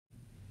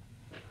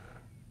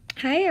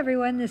Hi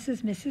everyone, this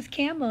is Mrs.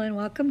 Campbell and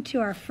welcome to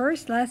our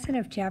first lesson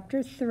of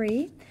Chapter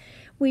 3.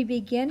 We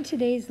begin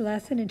today's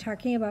lesson in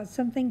talking about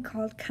something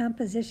called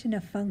composition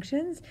of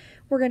functions.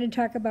 We're going to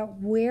talk about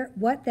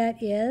what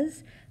that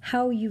is,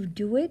 how you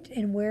do it,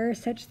 and where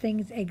such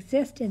things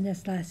exist in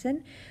this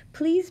lesson.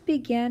 Please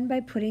begin by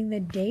putting the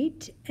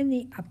date in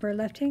the upper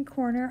left-hand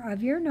corner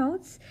of your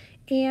notes,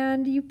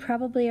 and you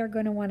probably are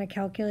going to want a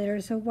calculator,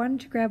 so why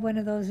don't you grab one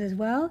of those as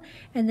well,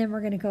 and then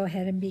we're going to go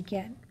ahead and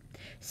begin.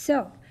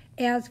 So,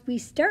 as we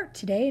start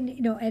today,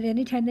 and at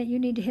any time that you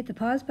need to hit the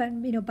pause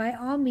button, by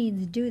all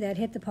means do that.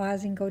 Hit the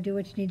pause and go do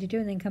what you need to do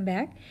and then come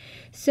back.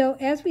 So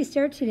as we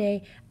start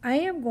today, I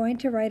am going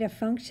to write a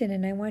function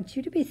and I want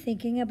you to be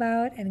thinking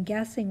about and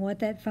guessing what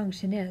that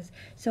function is.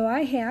 So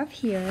I have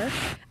here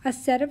a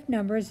set of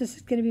numbers. This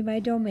is going to be my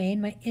domain.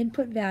 My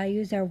input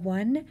values are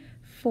 1,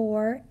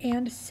 4,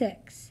 and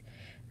 6.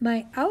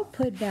 My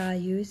output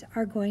values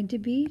are going to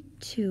be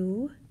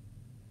 2,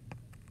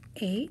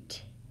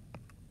 8,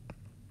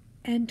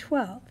 and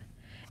 12.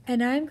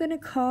 And I'm going to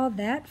call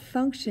that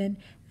function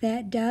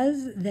that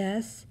does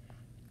this,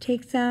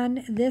 takes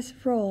on this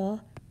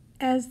role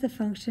as the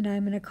function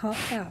I'm going to call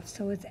f.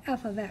 So it's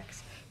f of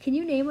x. Can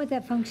you name what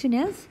that function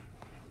is?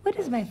 What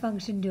is my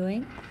function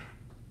doing?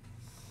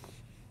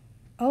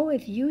 Oh,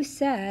 if you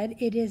said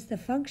it is the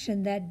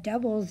function that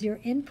doubles your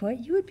input,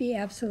 you would be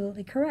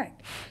absolutely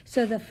correct.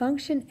 So the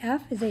function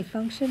f is a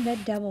function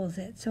that doubles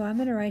it. So I'm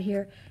going to write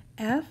here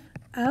f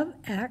of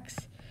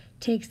x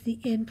takes the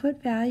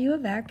input value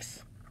of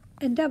x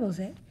and doubles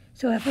it.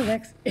 So f of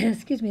x,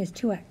 excuse me, is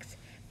 2x.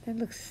 That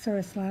looks sort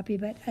of sloppy,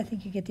 but I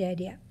think you get the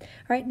idea. All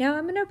right, now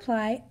I'm going to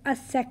apply a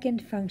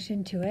second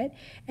function to it,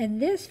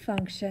 and this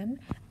function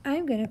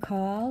I'm going to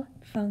call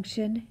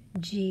function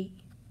g.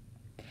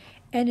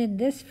 And in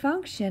this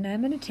function,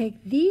 I'm going to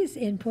take these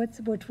inputs,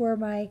 which were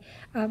my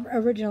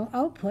original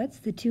outputs,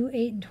 the 2,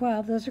 8, and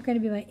 12. Those are going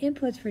to be my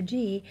inputs for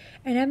g,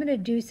 and I'm going to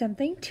do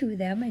something to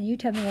them, and you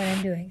tell me what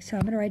I'm doing. So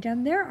I'm going to write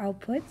down their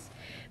outputs.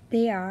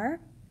 They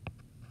are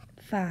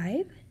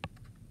 5,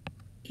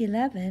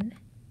 11,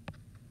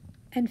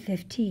 and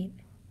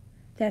 15.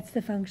 That's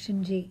the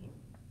function g.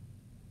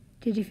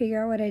 Did you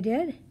figure out what I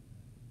did?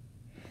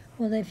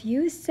 Well, if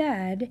you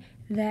said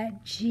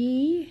that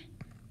g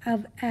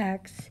of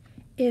x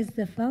is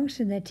the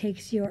function that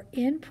takes your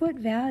input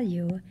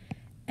value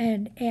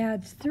and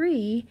adds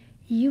 3,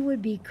 you would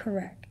be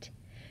correct.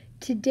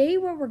 Today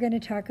what we're going to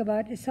talk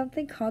about is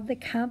something called the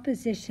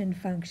composition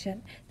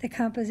function, the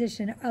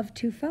composition of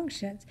two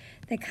functions.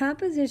 The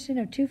composition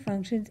of two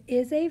functions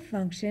is a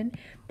function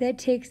that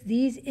takes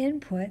these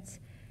inputs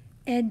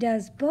and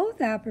does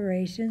both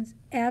operations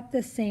at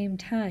the same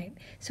time.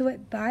 So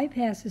it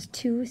bypasses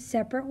two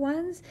separate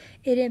ones.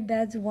 It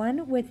embeds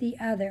one with the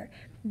other.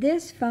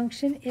 This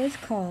function is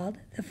called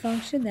the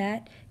function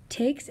that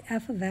takes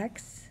f of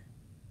x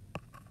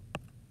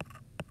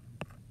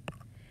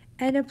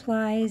and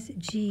applies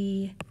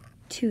g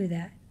to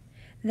that.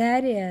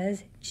 That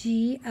is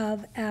g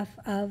of f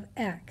of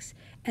x.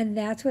 And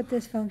that's what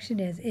this function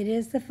is. It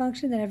is the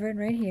function that I've written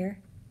right here.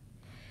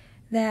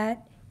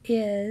 That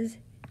is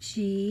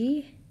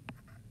g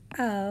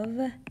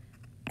of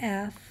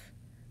f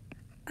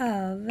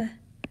of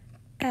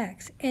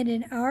x. And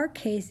in our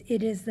case,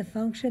 it is the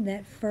function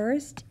that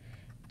first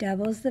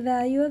doubles the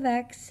value of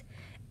x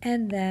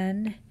and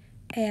then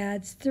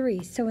adds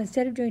 3. So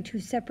instead of doing two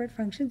separate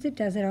functions, it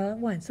does it all at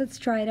once. Let's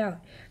try it out.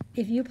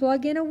 If you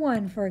plug in a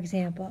 1, for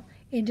example,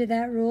 into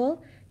that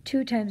rule,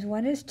 2 times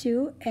 1 is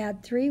 2,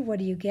 add 3, what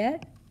do you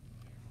get?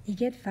 You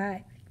get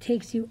 5.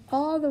 Takes you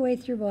all the way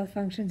through both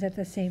functions at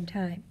the same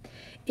time.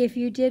 If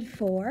you did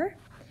 4,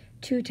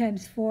 2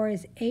 times 4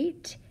 is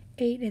 8,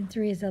 8 and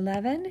 3 is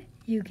 11,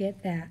 you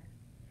get that.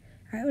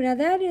 All right, now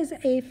that is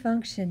a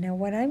function. Now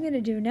what I'm going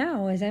to do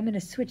now is I'm going to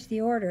switch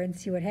the order and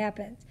see what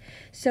happens.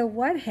 So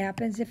what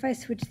happens if I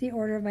switch the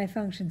order of my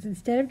functions?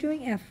 Instead of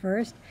doing f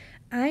first,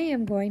 I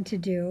am going to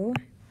do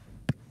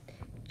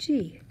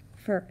g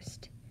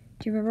first.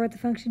 Do you remember what the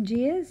function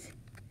g is?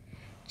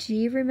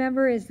 G,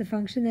 remember, is the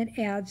function that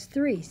adds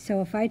 3.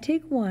 So if I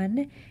take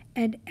 1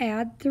 and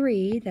add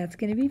 3, that's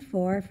going to be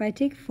 4. If I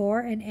take 4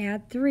 and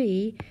add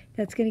 3,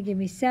 that's going to give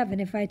me 7.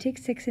 If I take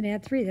 6 and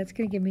add 3, that's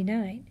going to give me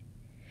 9.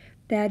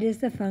 That is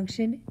the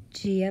function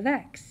g of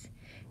x.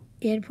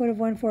 Input of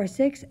 1, 4,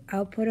 6,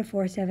 output of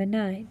 4, 7,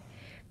 9.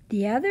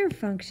 The other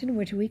function,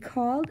 which we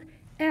called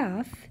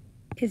f,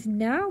 is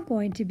now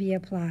going to be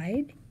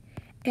applied.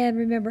 And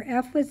remember,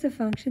 f was the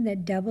function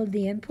that doubled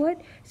the input.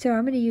 So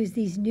I'm going to use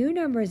these new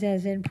numbers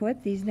as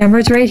input, these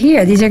numbers right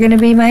here. These are going to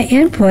be my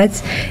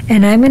inputs,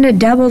 and I'm going to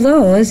double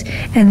those,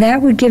 and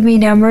that would give me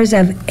numbers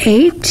of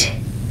 8,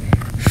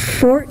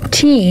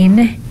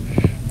 14,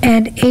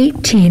 and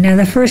 18. Now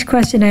the first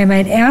question I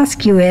might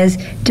ask you is,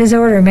 does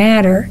order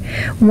matter?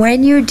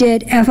 When you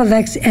did f of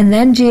x and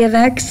then g of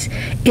x,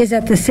 is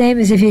that the same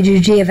as if you do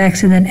g of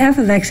x and then f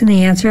of x? And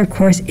the answer, of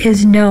course,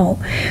 is no.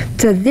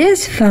 So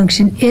this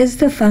function is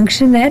the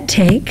function that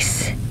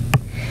takes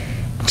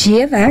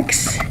g of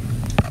x,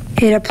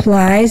 it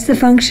applies the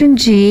function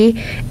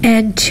g,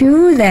 and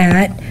to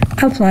that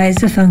applies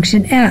the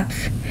function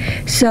f.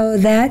 So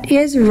that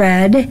is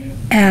read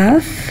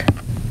f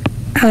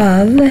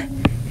of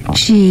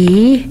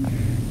g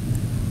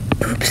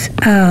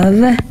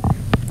of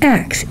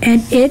x.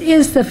 And it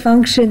is the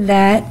function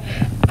that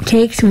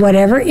takes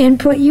whatever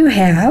input you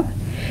have,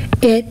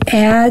 it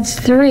adds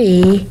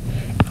 3,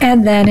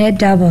 and then it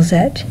doubles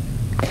it.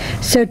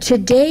 So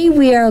today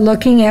we are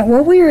looking at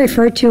what we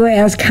refer to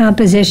as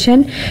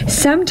composition.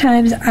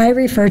 Sometimes I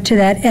refer to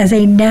that as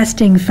a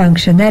nesting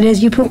function. That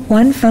is, you put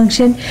one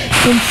function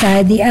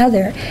inside the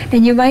other.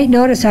 And you might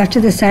notice off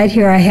to the side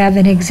here I have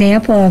an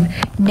example of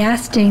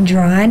nesting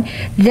drawn.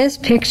 This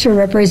picture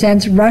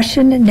represents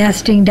Russian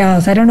nesting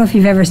dolls. I don't know if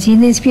you've ever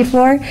seen these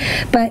before,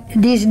 but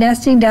these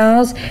nesting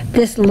dolls,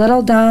 this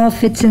little doll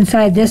fits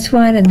inside this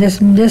one, and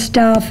this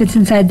doll fits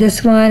inside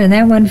this one, and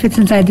that one fits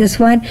inside this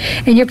one,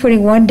 and you're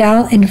putting one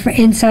doll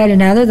inside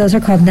another. Those are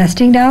called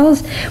nesting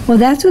dolls. Well,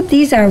 that's what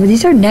these are.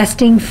 These are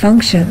nesting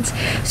functions.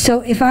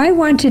 So if I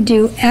want to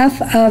do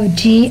f of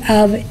g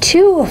of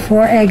 2,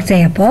 for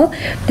example,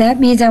 that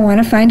means I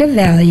want to find a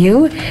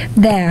value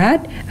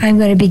that I'm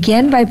going to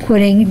begin by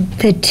putting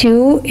the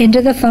 2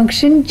 into the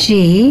function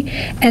g,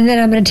 and then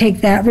I'm going to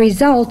take that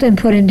result and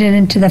put it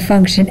into the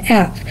function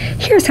f.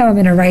 Here's how I'm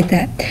going to write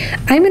that.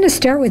 I'm going to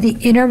start with the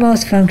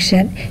innermost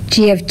function,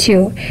 g of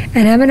 2,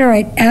 and I'm going to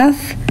write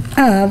f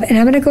of, and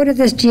I'm going to go to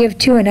this g of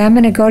 2, and I'm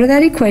going to go to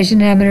that equation,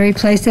 and I'm going to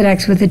replace that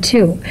x with a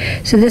 2.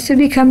 So this would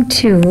become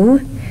 2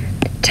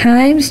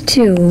 times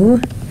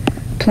 2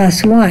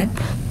 plus 1.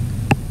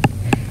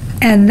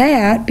 And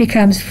that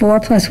becomes 4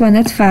 plus 1,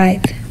 that's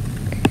 5.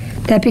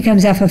 That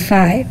becomes f of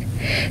 5.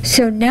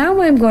 So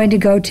now I'm going to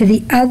go to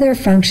the other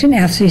function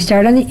f. So you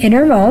start on the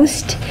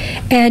innermost,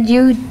 and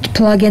you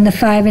plug in the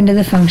 5 into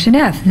the function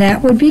f.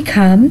 That would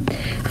become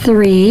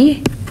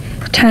 3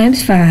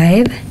 times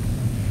 5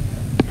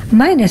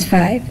 minus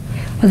 5.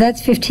 Well,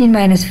 that's 15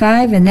 minus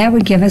 5, and that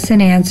would give us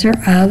an answer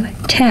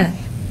of 10.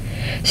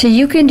 So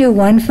you can do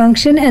one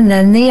function and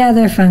then the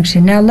other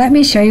function. Now let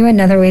me show you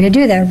another way to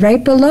do that.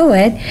 Right below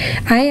it,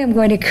 I am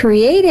going to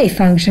create a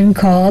function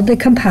called the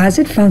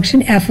composite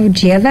function f of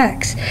g of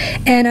x.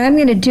 And I'm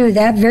going to do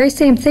that very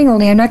same thing,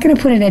 only I'm not going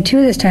to put in a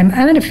 2 this time.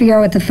 I'm going to figure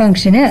out what the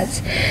function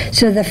is.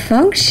 So the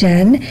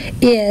function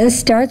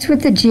starts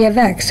with the g of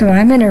x. So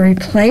I'm going to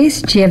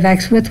replace g of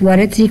x with what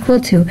it's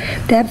equal to.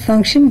 That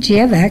function g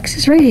of x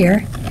is right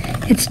here.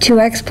 It's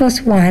 2x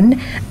plus 1.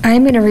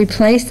 I'm going to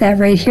replace that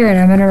right here, and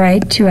I'm going to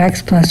write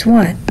 2x plus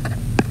 1.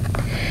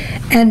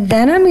 And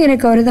then I'm going to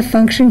go to the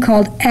function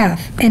called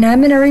f, and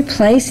I'm going to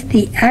replace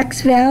the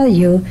x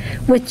value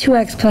with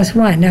 2x plus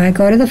 1. Now I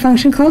go to the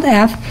function called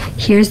f.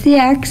 Here's the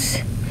x.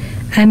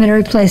 I'm going to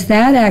replace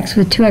that x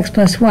with 2x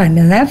plus 1.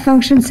 Now that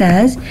function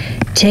says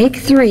take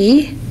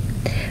 3,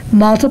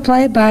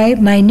 multiply it by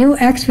my new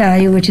x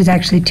value, which is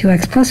actually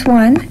 2x plus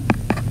 1,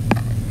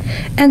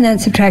 and then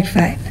subtract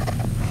 5.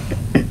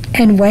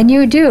 And when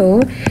you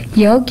do,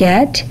 you'll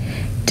get,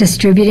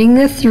 distributing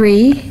the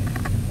 3,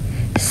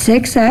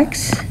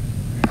 6x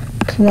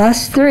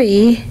plus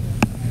 3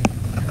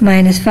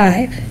 minus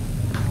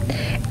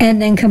 5.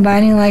 And then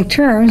combining like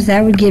terms,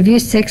 that would give you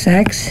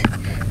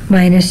 6x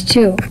minus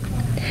 2.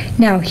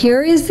 Now,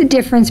 here is the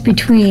difference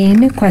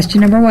between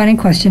question number 1 and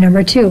question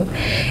number 2.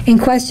 In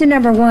question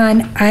number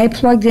 1, I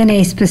plugged in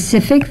a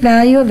specific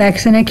value of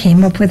x and I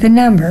came up with a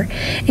number.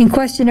 In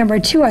question number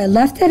 2, I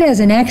left it as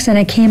an x and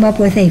I came up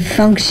with a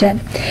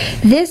function.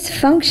 This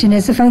function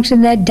is a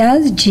function that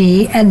does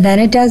g and then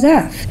it does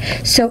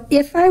f. So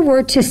if I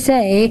were to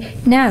say,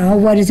 now,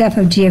 what is f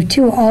of g of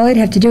 2? All I'd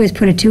have to do is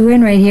put a 2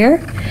 in right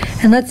here,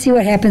 and let's see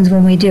what happens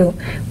when we do.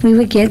 We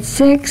would get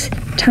 6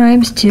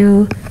 times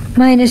 2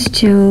 minus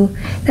 2,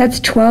 that's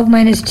 12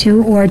 minus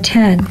 2, or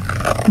 10.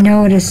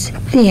 Notice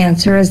the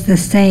answer is the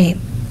same.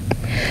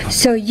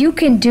 So you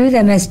can do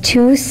them as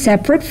 2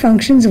 separate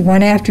functions,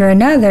 one after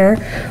another,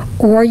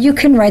 or you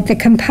can write the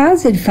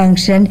composite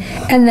function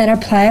and then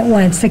apply it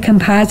once. The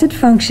composite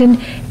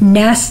function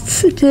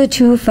nests the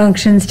 2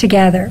 functions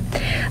together.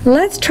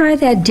 Let's try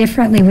that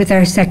differently with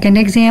our second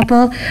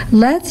example.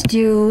 Let's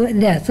do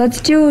this.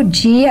 Let's do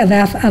g of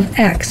f of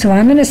x. So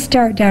I'm going to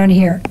start down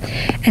here,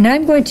 and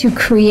I'm going to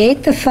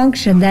create the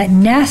function that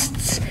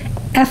nests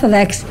f of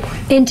x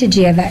into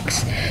g of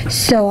x.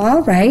 So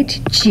I'll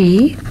write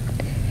g,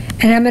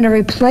 and I'm going to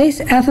replace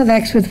f of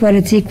x with what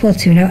it's equal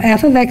to. Now,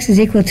 f of x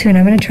is equal to, and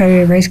I'm going to try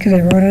to erase because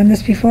I wrote on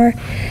this before.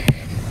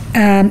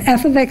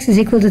 F of x is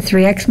equal to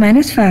 3x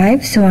minus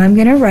 5, so I'm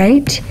going to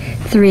write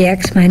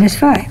 3x minus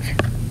 5.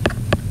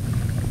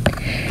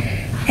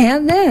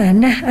 And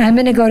then I'm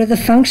going to go to the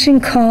function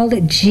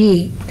called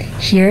g.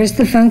 Here's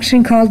the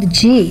function called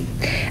g.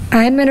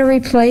 I'm going to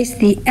replace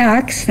the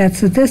x,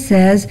 that's what this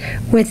is,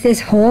 with this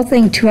whole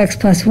thing, 2x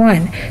plus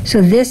 1.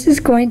 So this is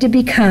going to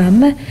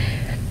become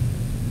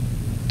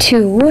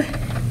 2.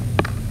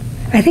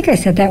 I think I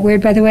said that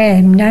weird, by the way.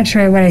 I'm not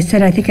sure what I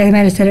said. I think I might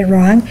have said it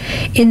wrong.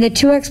 In the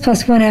 2x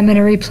plus 1, I'm going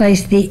to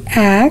replace the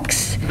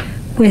x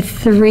with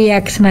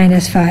 3x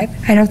minus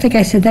 5. I don't think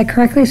I said that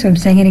correctly, so I'm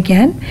saying it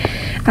again.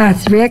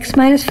 3x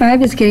minus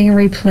 5 is getting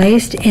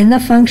replaced in the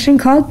function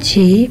called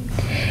g,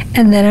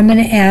 and then I'm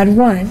going to add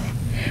 1.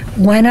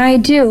 When I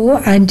do,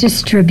 I'm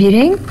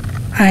distributing.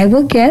 I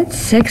will get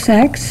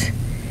 6x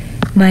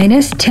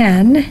minus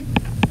 10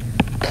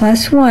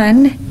 plus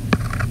 1,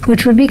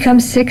 which would become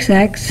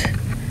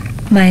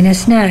 6x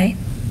minus 9.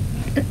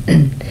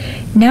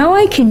 Now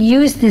I can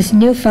use this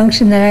new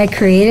function that I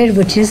created,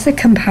 which is the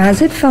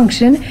composite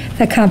function,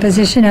 the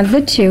composition of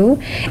the two,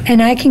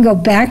 and I can go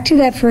back to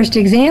that first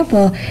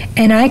example,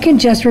 and I can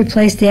just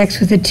replace the x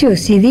with a 2.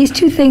 See, these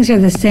two things are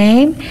the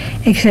same,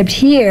 except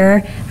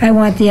here I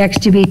want the x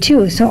to be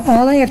 2. So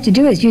all I have to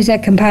do is use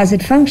that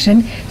composite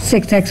function,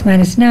 6x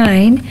minus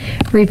 9,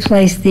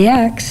 replace the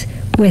x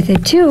with a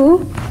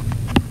 2,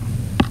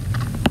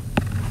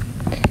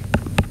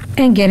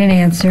 and get an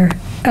answer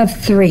of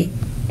 3.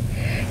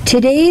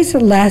 Today's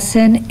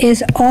lesson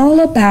is all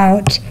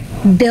about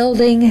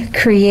building,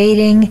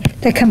 creating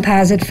the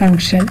composite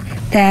function.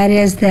 That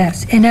is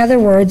this. In other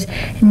words,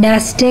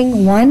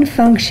 nesting one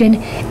function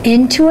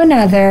into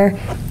another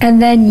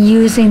and then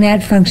using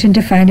that function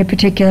to find a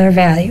particular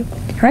value.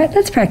 All right,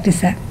 let's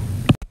practice that.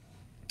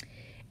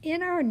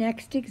 In our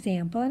next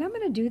example, and I'm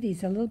going to do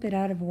these a little bit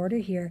out of order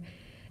here.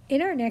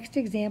 In our next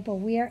example,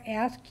 we are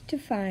asked to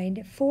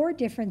find 4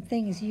 different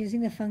things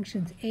using the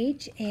functions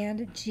h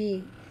and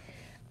g.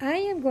 I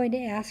am going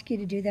to ask you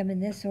to do them in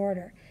this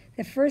order.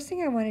 The first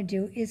thing I want to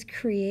do is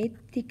create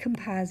the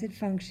composite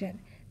function.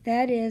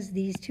 That is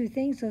these two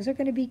things. Those are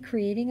going to be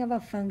creating of a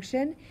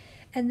function.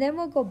 And then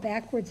we'll go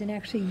backwards and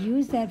actually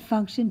use that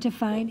function to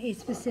find a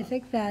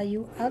specific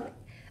value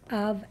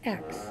of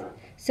x.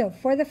 So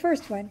for the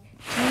first one,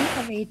 g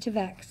of h of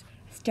x.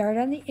 Start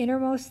on the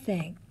innermost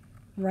thing.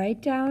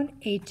 Write down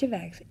h of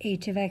x.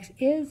 h of x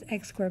is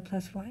x squared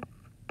plus 1.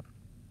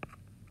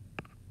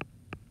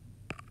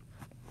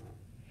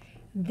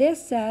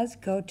 This says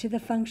go to the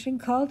function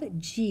called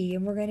g,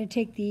 and we're going to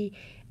take the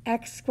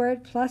x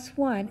squared plus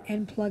 1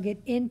 and plug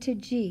it into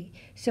g.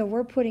 So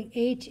we're putting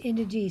h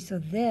into g, so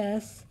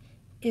this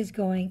is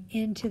going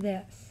into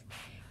this.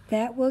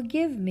 That will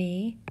give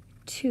me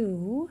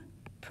 2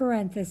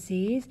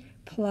 parentheses,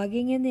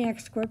 plugging in the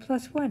x squared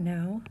plus 1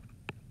 now,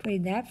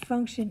 putting that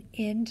function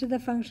into the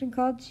function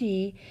called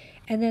g,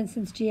 and then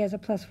since g has a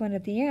plus 1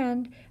 at the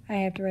end, I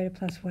have to write a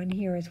plus 1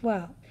 here as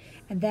well.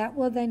 And that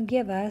will then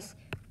give us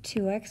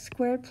 2x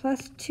squared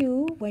plus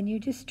 2 when you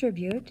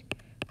distribute,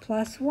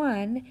 plus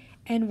 1,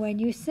 and when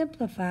you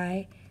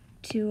simplify,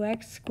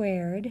 2x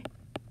squared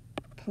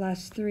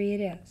plus 3 it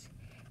is.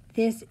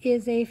 This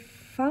is a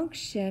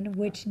function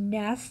which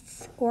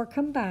nests or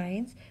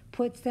combines,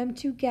 puts them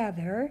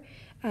together,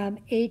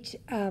 h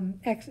of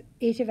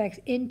x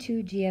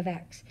into g of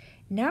x.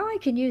 Now I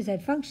can use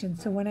that function.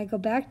 So when I go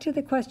back to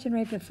the question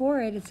right before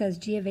it, it says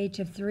g of h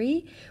of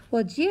 3.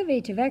 Well, g of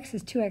h of x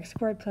is 2x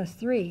squared plus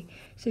 3.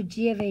 So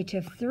g of h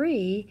of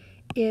 3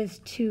 is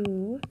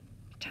 2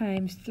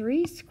 times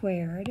 3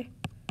 squared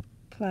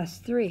plus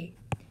 3.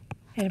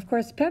 And of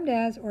course,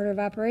 PEMDAS, order of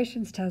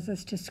operations, tells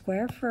us to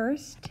square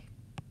first,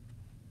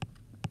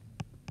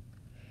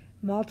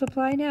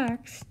 multiply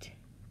next,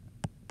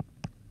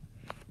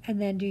 and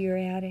then do your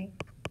adding.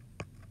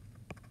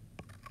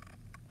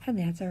 And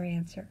that's our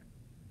answer.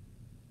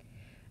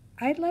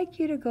 I'd like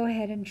you to go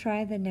ahead and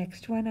try the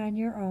next one on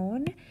your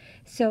own.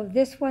 So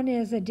this one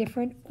is a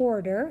different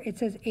order. It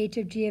says h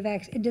of g of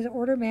x. And does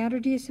order matter,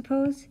 do you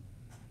suppose?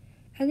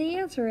 And the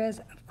answer is,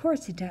 of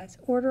course it does.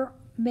 Order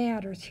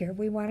matters here.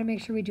 We want to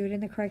make sure we do it in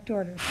the correct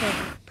order. So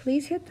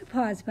please hit the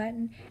pause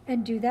button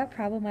and do that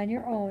problem on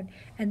your own.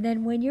 And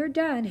then when you're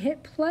done,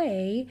 hit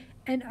play,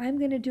 and I'm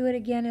going to do it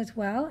again as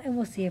well, and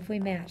we'll see if we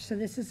match. So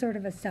this is sort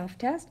of a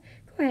self-test.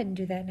 Go ahead and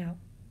do that now.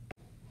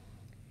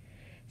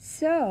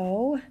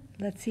 So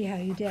let's see how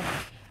you did.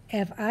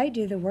 If I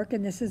do the work,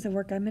 and this is the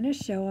work I'm going to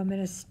show, I'm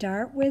going to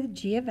start with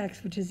g of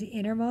x, which is the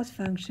innermost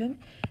function.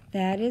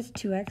 That is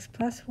 2x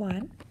plus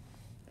 1.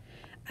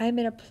 I'm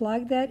going to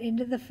plug that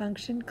into the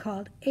function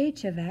called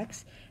h of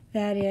x.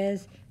 That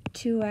is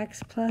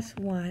 2x plus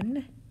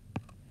 1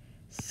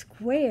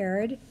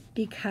 squared,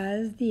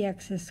 because the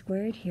x is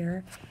squared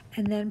here,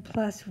 and then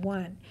plus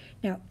 1.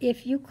 Now,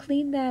 if you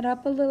clean that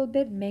up a little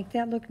bit and make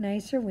that look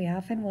nicer, we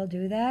often will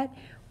do that.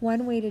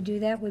 One way to do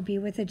that would be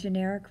with a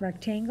generic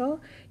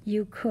rectangle.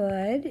 You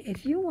could,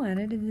 if you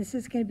wanted, and this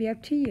is going to be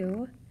up to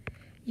you,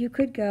 you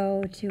could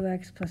go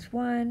 2x plus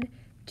 1,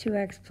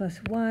 2x plus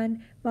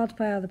 1,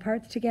 multiply all the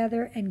parts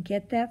together and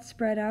get that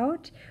spread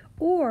out.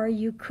 Or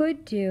you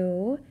could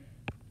do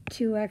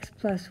 2x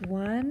plus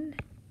 1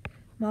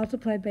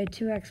 multiplied by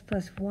 2x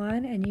plus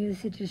 1 and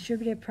use the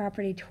distributive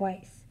property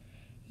twice.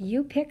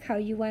 You pick how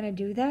you want to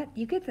do that.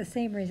 You get the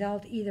same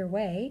result either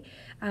way.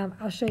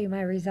 I'll show you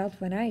my result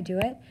when I do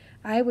it.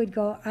 I would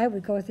go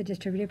with the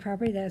distributive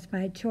property. That's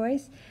my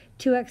choice.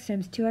 2x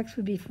times 2x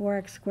would be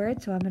 4x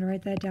squared, so I'm going to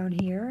write that down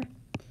here.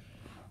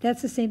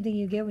 That's the same thing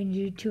you get when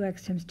you do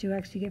 2x times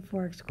 2x. You get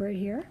 4x squared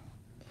here.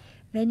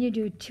 Then you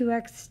do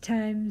 2x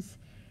times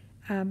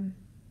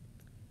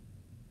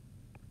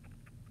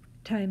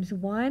times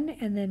 1,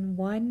 and then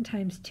 1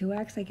 times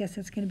 2x. I guess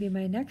that's going to be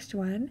my next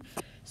one.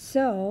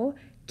 So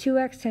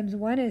 2x times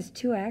 1 is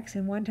 2x,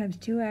 and 1 times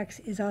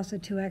 2x is also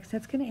 2x.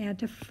 That's going to add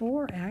to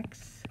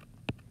 4x.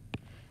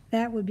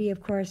 That would be,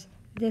 of course,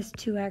 this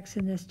 2x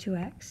and this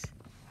 2x.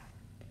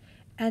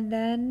 And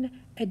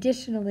then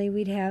additionally,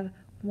 we'd have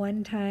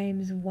 1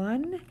 times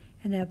 1,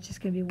 and that's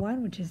just going to be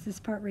 1, which is this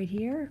part right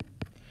here.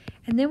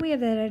 And then we have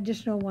that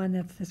additional 1,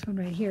 that's this one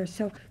right here.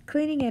 So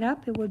cleaning it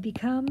up, it would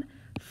become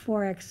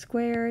 4x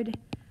squared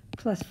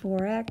plus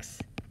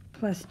 4x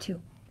plus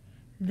 2.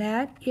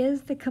 That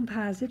is the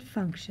composite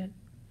function.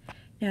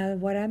 Now,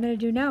 what I'm going to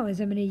do now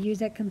is I'm going to use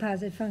that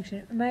composite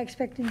function. Am I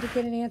expecting to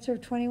get an answer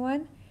of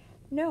 21?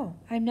 No,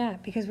 I'm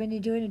not, because when you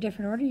do it in a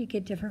different order, you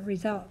get different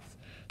results.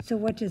 So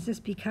what does this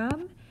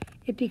become?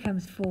 It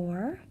becomes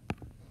 4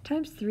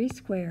 times 3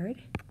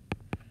 squared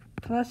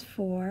plus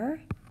 4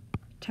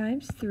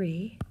 times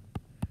 3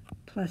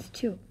 plus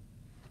 2,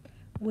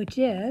 which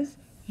is,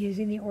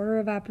 using the order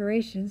of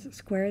operations,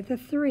 square the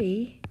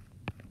 3,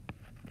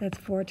 that's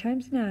 4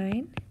 times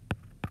 9.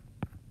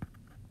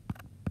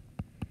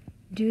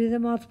 Do the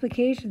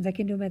multiplications, I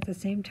can do them at the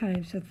same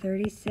time, so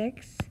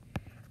 36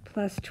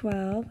 plus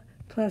 12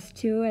 plus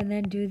 2, and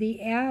then do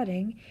the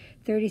adding.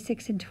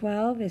 36 and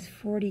 12 is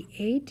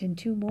 48, and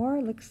 2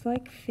 more, looks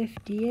like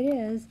 50 it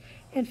is,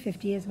 and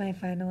 50 is my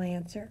final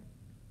answer.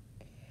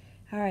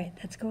 All right,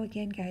 let's go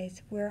again,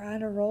 guys. We're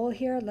on a roll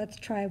here. Let's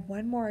try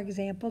one more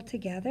example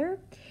together.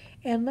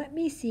 And let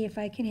me see if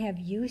I can have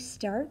you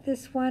start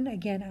this one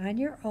again on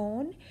your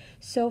own.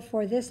 So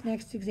for this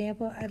next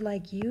example, I'd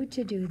like you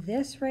to do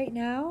this right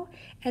now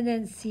and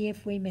then see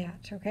if we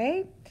match,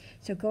 okay?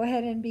 So go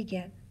ahead and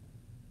begin.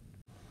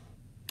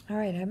 All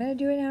right, I'm going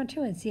to do it now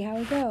too and see how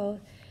we go.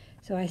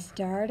 So I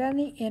start on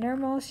the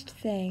innermost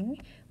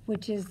thing,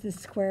 which is the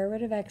square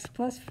root of x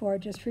plus 4,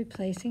 just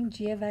replacing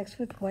g of x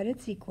with what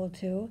it's equal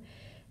to.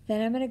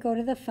 Then I'm going to go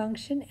to the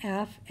function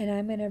f, and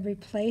I'm going to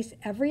replace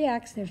every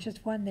x, there's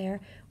just one there,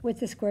 with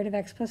the square root of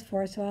x plus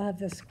 4. So I'll have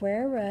the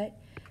square root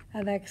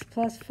of x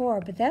plus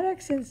 4. But that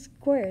x is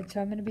squared, so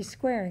I'm going to be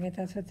squaring it.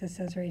 That's what this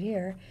says right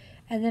here.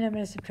 And then I'm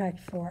going to subtract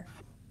 4.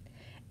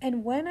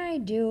 And when I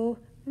do,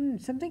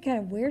 something kind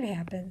of weird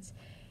happens.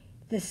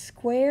 The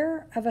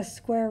square of a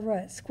square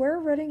root. Square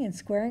rooting and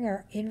squaring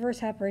are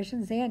inverse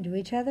operations. They undo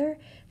each other.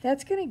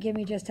 That's going to give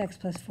me just x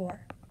plus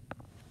 4.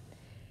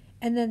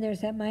 And then there's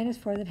that minus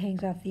 4 that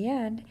hangs off the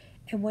end.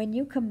 And when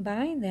you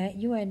combine that,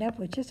 you end up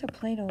with just a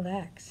plain old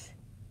x.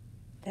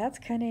 That's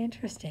kind of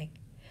interesting.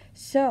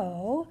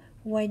 So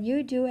when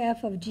you do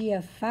f of g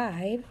of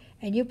 5,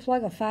 and you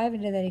plug a 5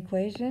 into that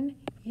equation,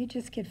 you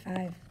just get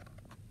 5.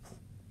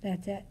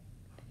 That's it.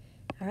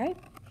 All right?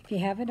 If you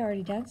haven't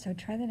already done so,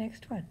 try the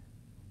next one.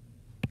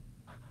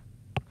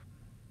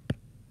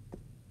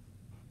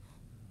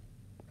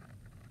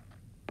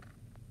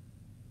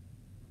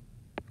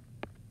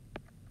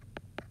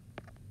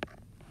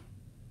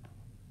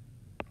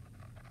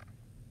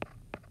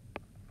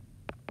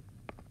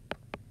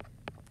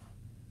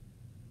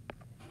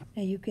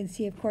 Now you can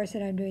see, of course,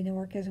 that I'm doing the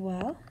work as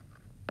well.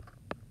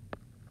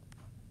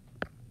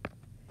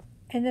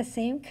 And the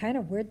same kind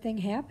of weird thing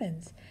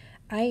happens.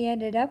 I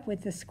ended up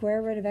with the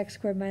square root of x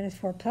squared minus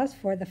 4 plus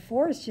 4. The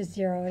 4 is just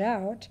zeroed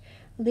out,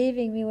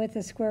 leaving me with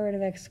the square root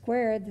of x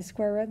squared. The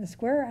square root and the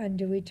square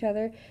undo each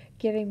other,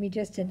 giving me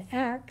just an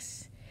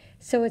x.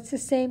 So it's the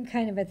same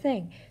kind of a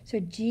thing. So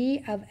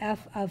g of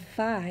f of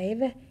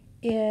 5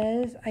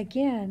 is,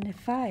 again,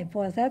 5.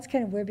 Well, that's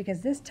kind of weird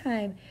because this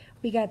time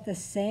we got the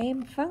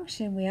same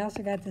function. We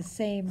also got the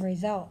same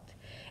result.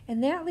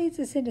 And that leads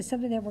us into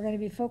something that we're going to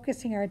be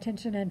focusing our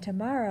attention on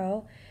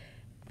tomorrow.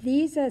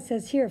 These, it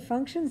says here,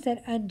 functions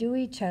that undo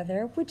each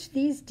other, which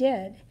these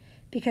did,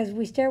 because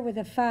we start with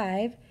a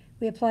 5,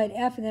 we applied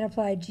f and then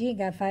applied g and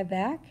got 5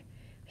 back.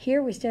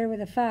 Here we started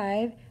with a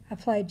 5,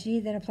 applied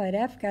g, then applied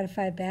f, got a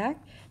 5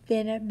 back.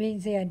 Then it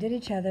means they undid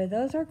each other.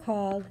 Those are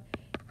called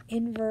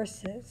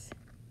inverses.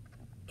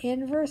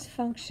 Inverse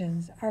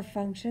functions are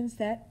functions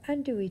that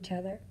undo each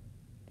other.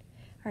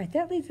 All right,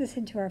 that leads us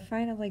into our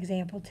final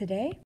example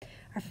today.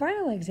 Our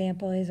final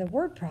example is a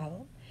word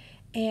problem.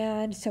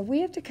 And so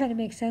we have to kind of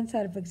make sense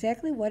out of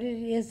exactly what it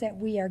is that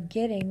we are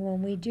getting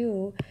when we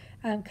do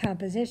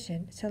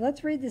composition. So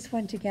let's read this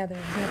one together,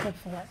 example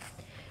 4.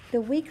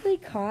 The weekly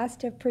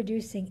cost of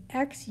producing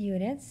X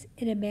units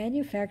in a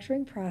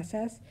manufacturing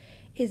process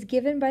is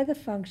given by the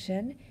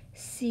function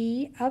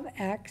C of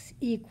X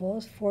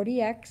equals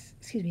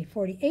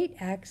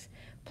 48X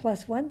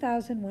plus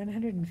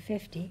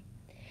 1,150.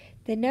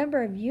 The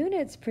number of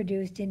units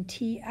produced in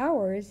T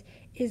hours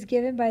is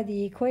given by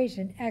the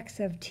equation X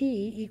of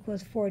T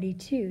equals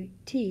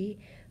 42T.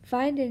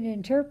 Find and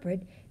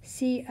interpret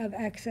C of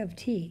X of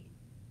T.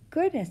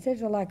 Goodness,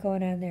 there's a lot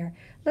going on there.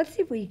 Let's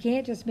see if we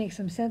can't just make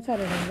some sense out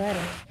of the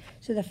letters.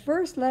 So the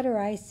first letter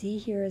I see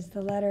here is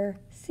the letter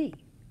C.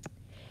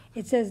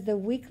 It says the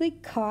weekly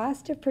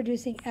cost of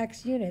producing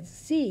X units.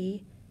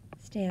 C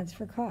stands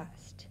for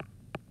cost.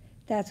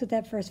 That's what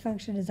that first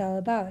function is all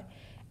about.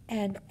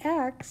 And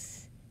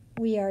X,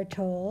 we are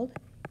told,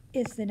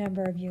 is the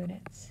number of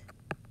units.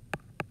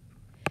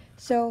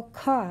 So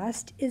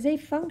cost is a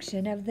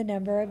function of the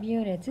number of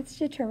units. It's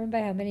determined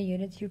by how many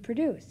units you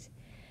produce.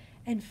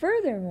 And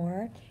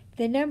furthermore,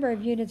 the number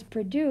of units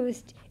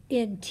produced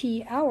in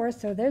T hours,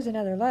 so there's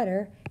another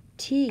letter,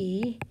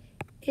 T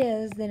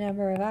is the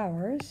number of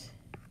hours,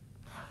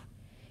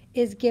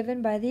 is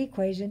given by the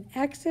equation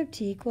x of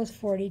t equals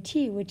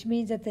 40t, which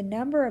means that the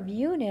number of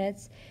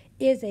units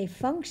is a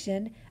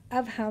function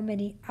of how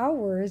many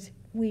hours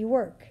we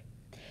work.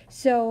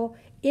 So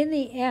in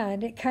the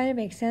end, it kind of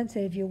makes sense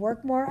that if you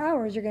work more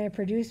hours, you're going to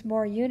produce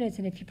more units,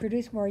 and if you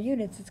produce more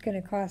units, it's going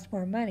to cost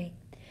more money.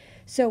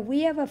 So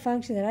we have a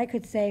function that I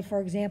could say, for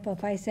example,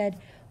 if I said,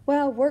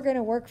 well, we're going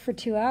to work for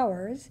 2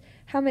 hours,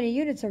 how many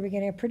units are we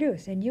going to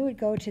produce? And you would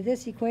go to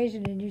this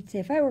equation and you'd say,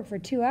 if I work for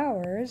 2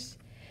 hours,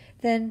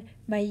 then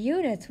my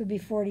units would be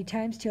 40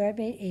 times 2, I've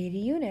made 80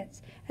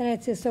 units. And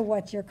I'd say, so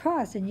what's your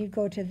cost? And you'd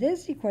go to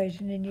this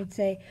equation and you'd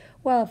say,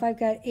 well, if I've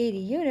got 80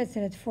 units,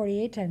 then it's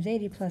 48 times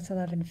 80 plus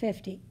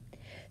 1150.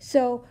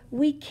 So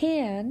we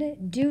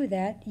can do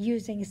that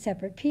using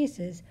separate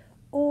pieces,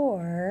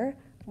 or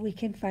we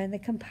can find the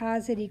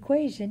composite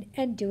equation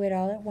and do it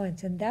all at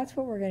once, and that's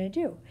what we're going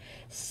to do.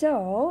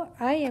 So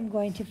I am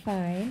going to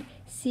find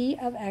c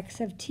of x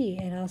of t,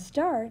 and I'll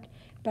start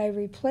by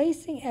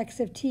replacing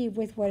x of t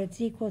with what it's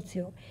equal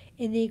to.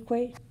 In the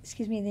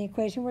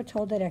equation, we're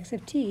told that x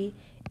of t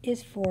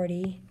is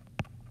 40t.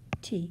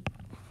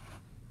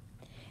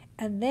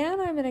 And then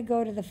I'm going to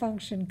go to the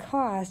function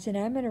cost, and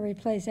I'm going to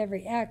replace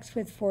every x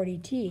with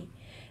 40t.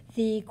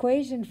 The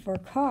equation for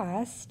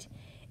cost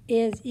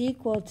is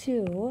equal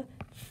to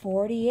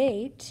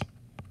 48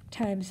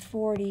 times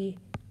 40t,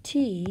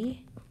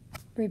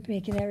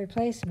 making that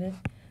replacement,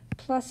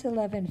 plus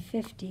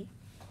 1150.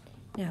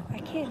 Now, I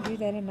can't do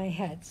that in my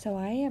head, so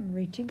I am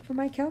reaching for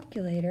my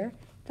calculator.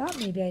 Thought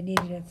maybe I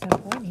needed it at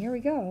some point. Here we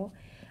go.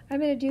 I'm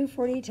going to do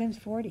 48 times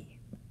 40.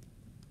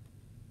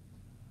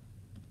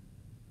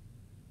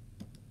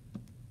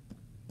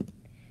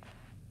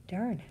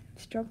 Darn, I'm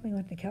struggling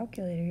with the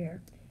calculator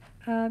here.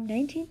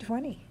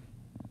 1920.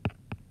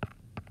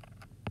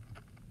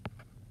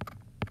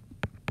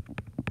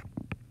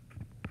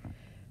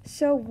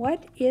 So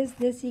what is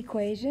this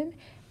equation?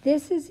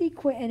 This is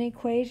an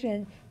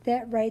equation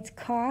that writes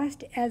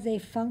cost as a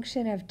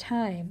function of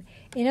time.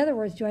 In other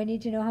words, do I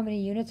need to know how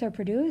many units are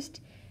produced?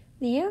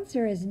 The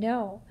answer is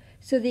no.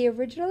 So the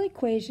original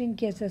equation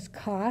gives us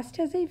cost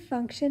as a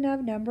function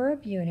of number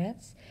of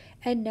units,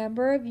 and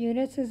number of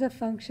units as a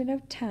function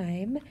of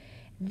time.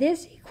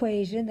 This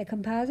equation, the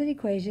composite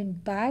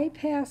equation,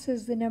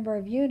 bypasses the number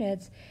of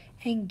units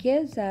and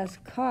gives us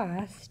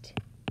cost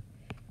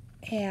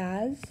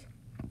as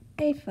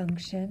a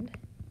function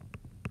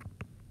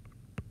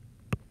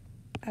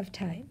of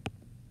time.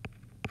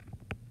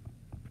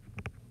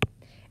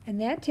 And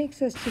that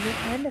takes us to the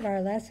end of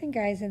our lesson,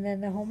 guys, and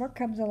then the homework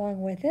comes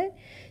along with it.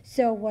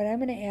 So what I'm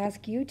going to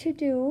ask you to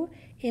do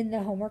in the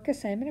homework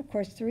assignment, of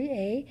course,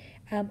 3A,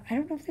 I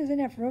don't know if there's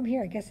enough room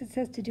here. I guess it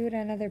says to do it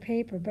on other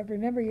paper, but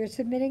remember, you're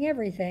submitting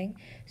everything,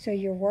 so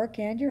your work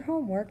and your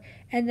homework,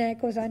 and then it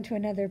goes on to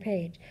another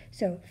page.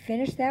 So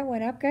finish that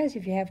one up, guys.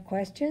 If you have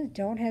questions,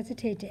 don't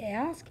hesitate to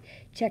ask.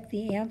 Check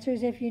the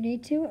answers if you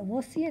need to, and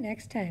we'll see you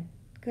next time.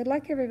 Good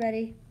luck,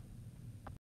 everybody.